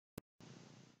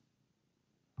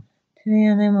Today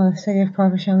on I'm a Psychic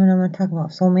Prophet Shaman. I'm going to talk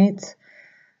about soulmates.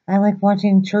 I like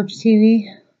watching church TV.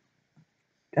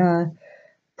 The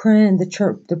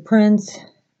Prince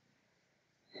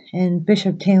and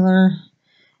Bishop Taylor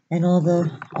and all the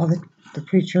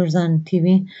preachers on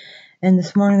TV. And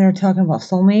this morning they were talking about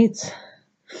soulmates.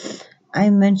 I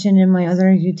mentioned in my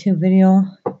other YouTube video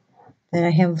that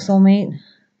I have a soulmate,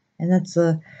 and that's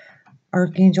the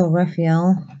Archangel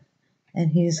Raphael, and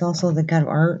he's also the god of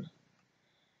art.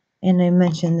 And I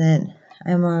mentioned that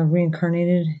I'm a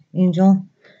reincarnated angel,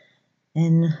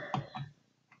 and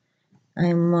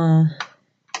I'm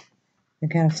the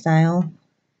god of style.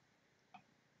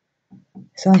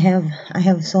 So I have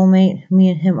a soulmate. Me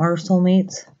and him are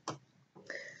soulmates.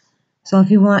 So if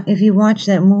you watch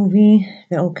that movie,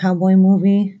 that old cowboy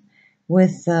movie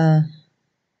with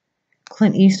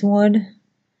Clint Eastwood,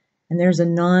 and there's a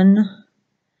nun,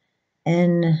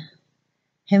 and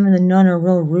him and the nun are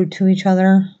real rude to each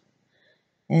other,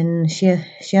 and she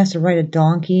has to ride a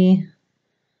donkey,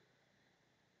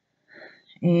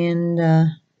 and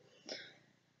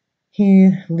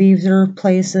he leaves her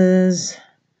places,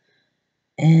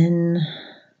 and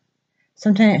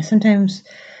sometimes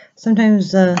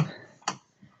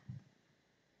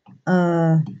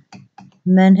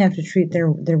men have to treat their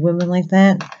women like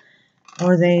that,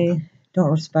 or they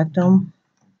don't respect them,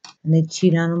 and they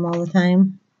cheat on them all the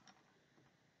time.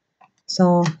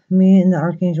 So me and the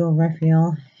Archangel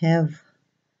Raphael have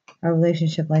a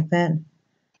relationship like that.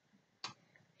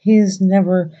 He's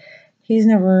never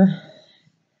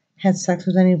had sex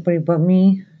with anybody but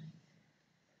me,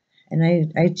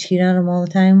 and I cheat on him all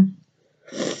the time.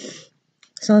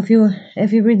 So if you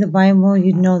read the Bible,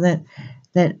 you'd know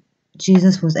that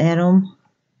Jesus was Adam,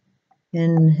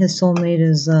 and his soulmate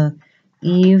is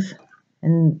Eve,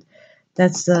 and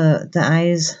that's the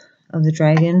eyes of the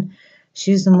dragon.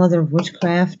 She's the mother of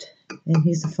witchcraft, and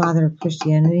he's the father of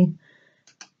Christianity.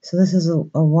 So this is a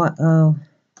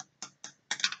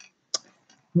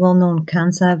well-known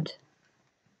concept.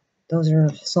 Those are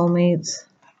soulmates.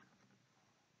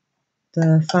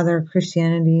 The father of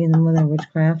Christianity and the mother of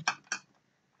witchcraft.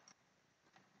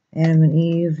 Adam and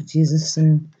Eve, Jesus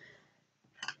and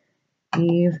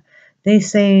Eve. They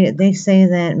say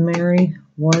that Mary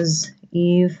was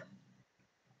Eve.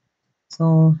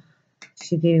 So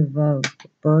she gave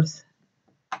birth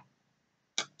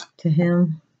to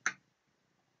him.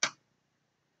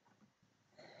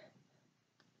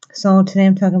 So today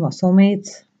I'm talking about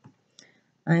soulmates.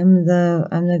 I'm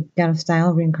the god of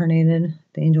style, reincarnated,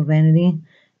 the angel vanity,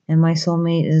 and my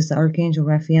soulmate is the Archangel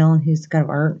Raphael, and he's the god of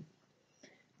art.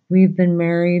 We've been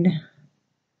married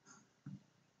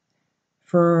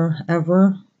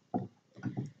forever,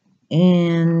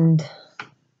 and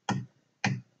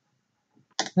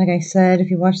like I said,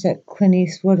 if you watch that Clint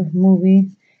Eastwood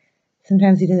movie,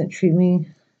 sometimes he doesn't treat me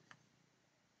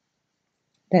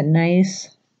that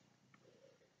nice.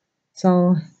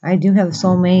 So I do have a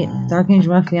soulmate. The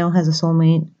Archangel Raphael has a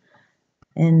soulmate,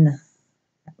 and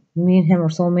me and him are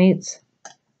soulmates.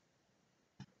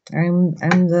 I'm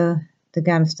the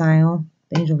god of style,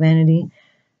 the angel vanity.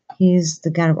 He's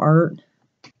the god of art,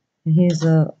 and he's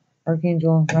the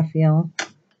Archangel Raphael.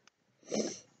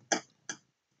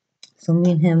 So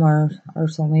me and him are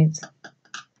soulmates.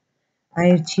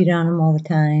 I cheat on him all the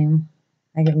time.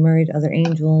 I get married to other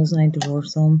angels, and I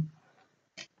divorce them.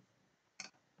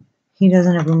 He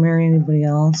doesn't ever marry anybody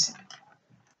else.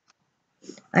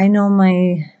 I know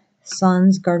my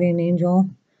son's guardian angel,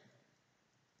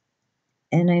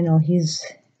 and I know he's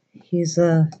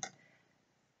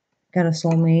got a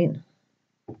soulmate.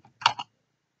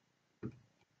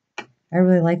 I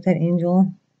really like that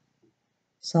angel,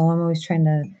 so I'm always trying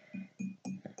to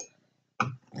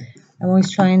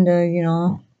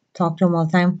talk to him all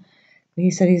the time. But he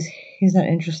said he's not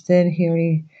interested. He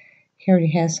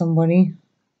already has somebody.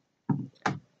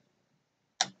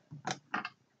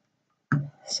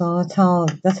 So that's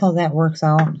how that works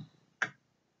out.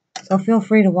 So feel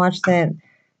free to watch that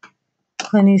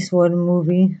Clint Eastwood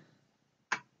movie,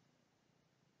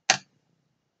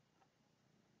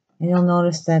 and you'll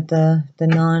notice that the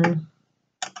nun,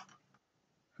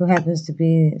 who happens to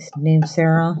be named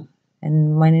Sarah,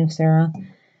 and my name's Sarah,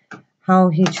 how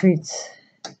he treats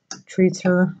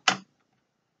her.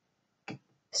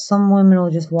 Some women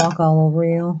will just walk all over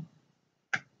you.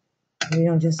 You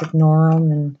don't just ignore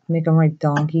them and make them ride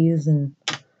donkeys. And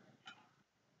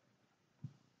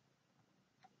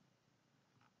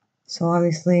so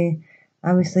obviously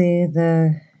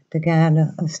the god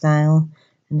of style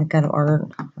and the god of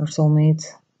art are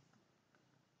soulmates.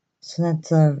 So that's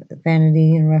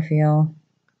Vanity and Raphael.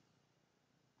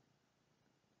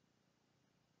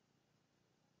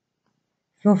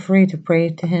 feel free to pray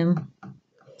to him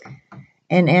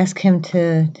and ask him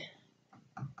to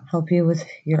help you with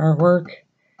your artwork,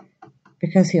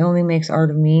 because he only makes art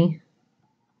of me.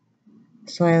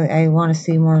 So I want to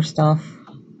see more stuff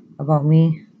about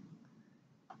me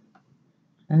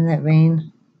in that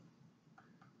vein,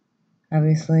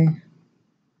 obviously.